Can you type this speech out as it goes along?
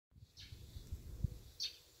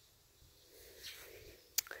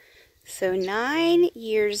So 9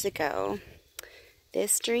 years ago,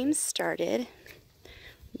 this dream started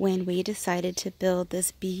when we decided to build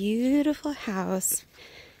this beautiful house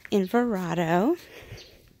in Verrado.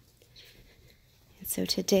 And so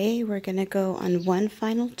today we're going to go on one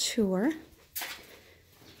final tour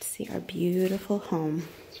to see our beautiful home.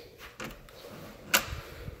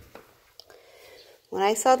 When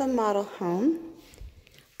I saw the model home,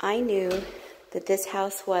 I knew that this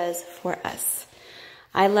house was for us.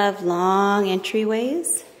 I love long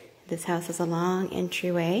entryways. This house is a long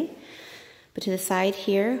entryway. But to the side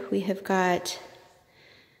here, we have got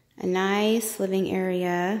a nice living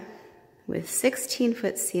area with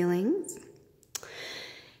 16-foot ceilings.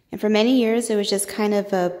 And for many years, it was just kind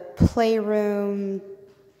of a playroom,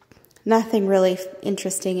 nothing really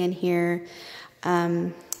interesting in here.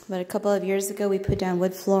 But a couple of years ago, we put down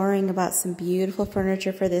wood flooring, bought some beautiful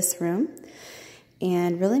furniture for this room,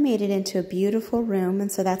 and really made it into a beautiful room.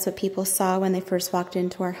 And so that's what people saw when they first walked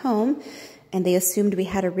into our home, and they assumed we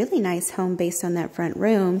had a really nice home based on that front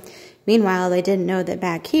room. Meanwhile, they didn't know that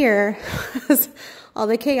back here was all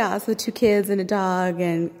the chaos with 2 kids and a dog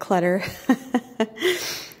and clutter.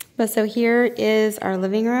 But so here is our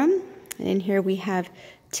living room, and in here we have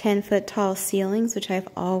 10-foot tall ceilings, which I've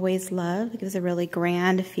always loved. It gives a really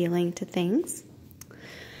grand feeling to things.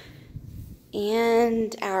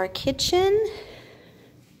 And our kitchen,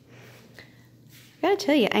 I gotta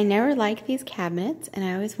tell you, I never liked these cabinets, and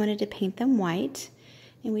I always wanted to paint them white,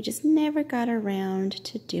 and we just never got around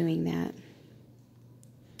to doing that.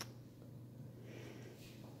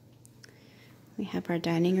 We have our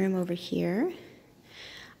dining room over here.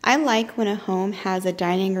 I like when a home has a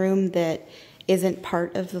dining room that isn't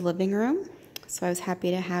part of the living room, so I was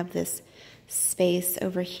happy to have this space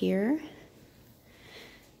over here.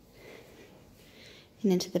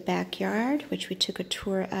 And into the backyard, which we took a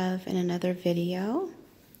tour of in another video.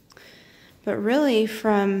 But really,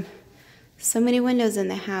 from so many windows in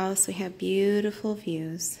the house, we have beautiful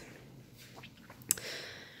views.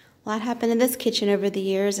 A lot happened in this kitchen over the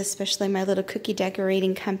years, especially my little cookie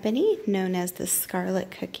decorating company known as the Scarlet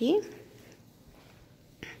Cookie.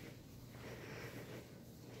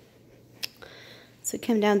 So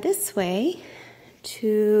come down this way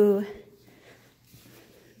to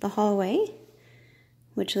the hallway,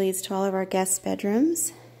 which leads to all of our guest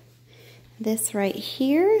bedrooms. This right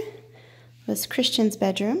here was Christian's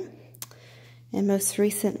bedroom, and most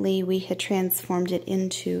recently we had transformed it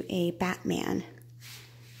into a Batman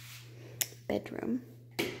bedroom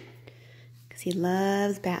because he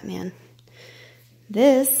loves Batman.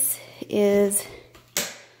 This is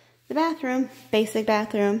the bathroom, basic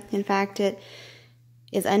bathroom. In fact, it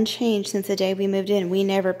is unchanged since the day we moved in. We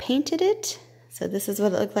never painted it, so this is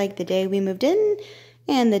what it looked like the day we moved in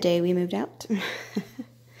and the day we moved out.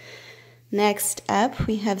 Next up,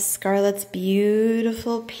 we have Scarlett's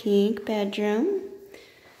beautiful pink bedroom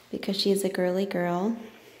because she's a girly girl.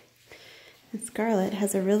 And Scarlett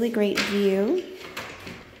has a really great view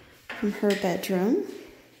from her bedroom.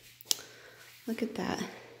 Look at that.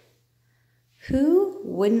 Who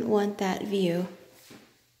wouldn't want that view?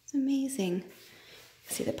 It's amazing.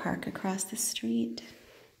 See the park across the street.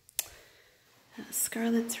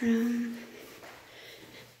 Scarlett's room.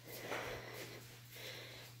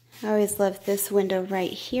 I always loved this window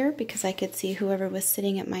right here because I could see whoever was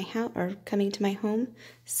sitting at my house or coming to my home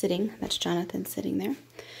sitting. That's Jonathan sitting there.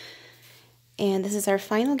 And this is our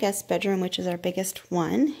final guest bedroom, which is our biggest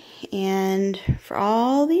one. And for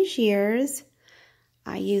all these years,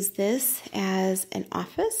 I used this as an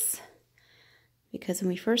office because when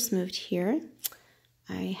we first moved here,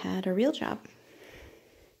 I had a real job.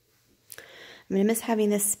 I'm going to miss having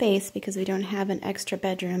this space because we don't have an extra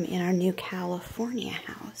bedroom in our new California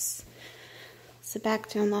house. So back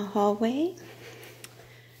down the hallway,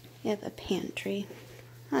 we have a pantry.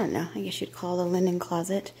 I don't know, I guess you'd call it a linen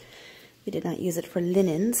closet. We did not use it for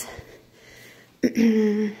linens.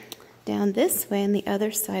 Down this way on the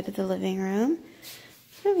other side of the living room,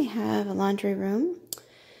 here we have a laundry room.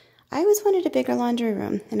 I always wanted a bigger laundry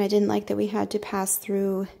room, and I didn't like that we had to pass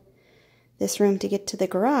through this room to get to the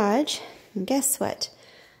garage. And guess what?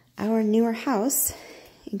 Our newer house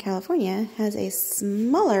in California has a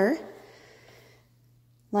smaller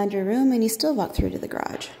laundry room, and you still walk through to the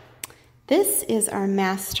garage. This is our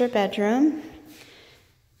master bedroom,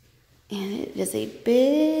 and it is a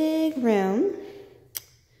big room.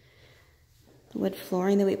 The wood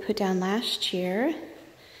flooring that we put down last year.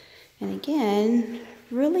 And again,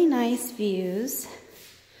 really nice views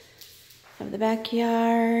of the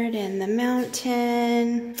backyard and the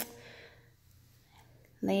mountain.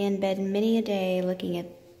 Lay in bed many a day looking at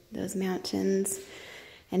those mountains.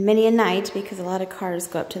 And many a night, because a lot of cars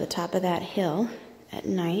go up to the top of that hill at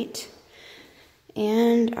night.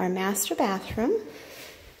 And our master bathroom.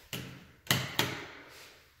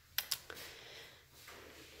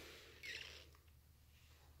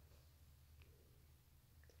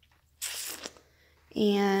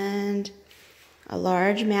 And a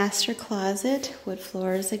large master closet, wood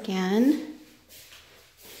floors again.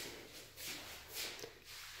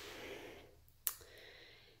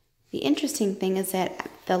 The interesting thing is that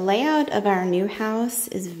the layout of our new house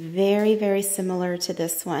is very, very similar to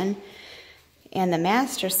this one. And the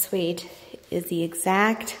master suite is the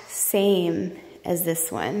exact same as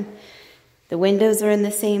this one. The windows are in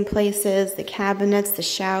the same places, the cabinets, the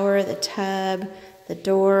shower, the tub, the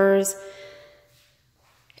doors.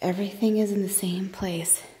 Everything is in the same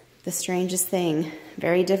place. The strangest thing.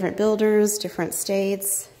 Very different builders, different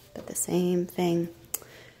states, but the same thing.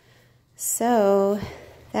 So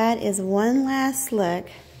that is one last look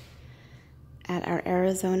at our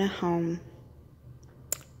Arizona home.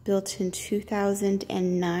 Built in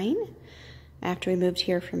 2009 after we moved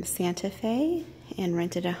here from Santa Fe and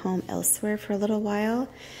rented a home elsewhere for a little while.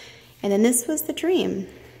 And then this was the dream.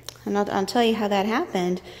 And I'll tell you how that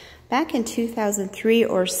happened. Back in 2003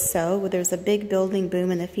 or so, there was a big building boom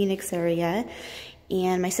in the Phoenix area,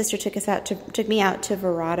 and my sister took me out to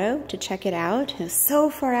Verrado to check it out. It was so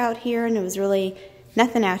far out here, and it was really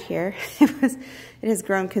nothing out here. It has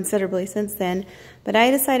grown considerably since then. But I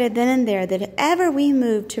decided then and there that if ever we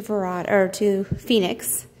moved to Verrado or to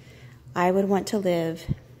Phoenix, I would want to live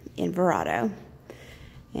in Verrado.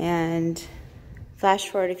 And flash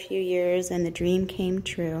forward a few years, and the dream came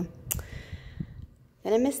true.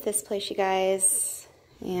 And I miss this place, you guys.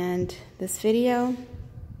 And this video,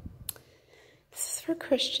 this is for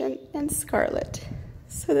Christian and Scarlett,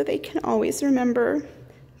 so that they can always remember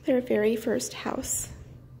their very first house.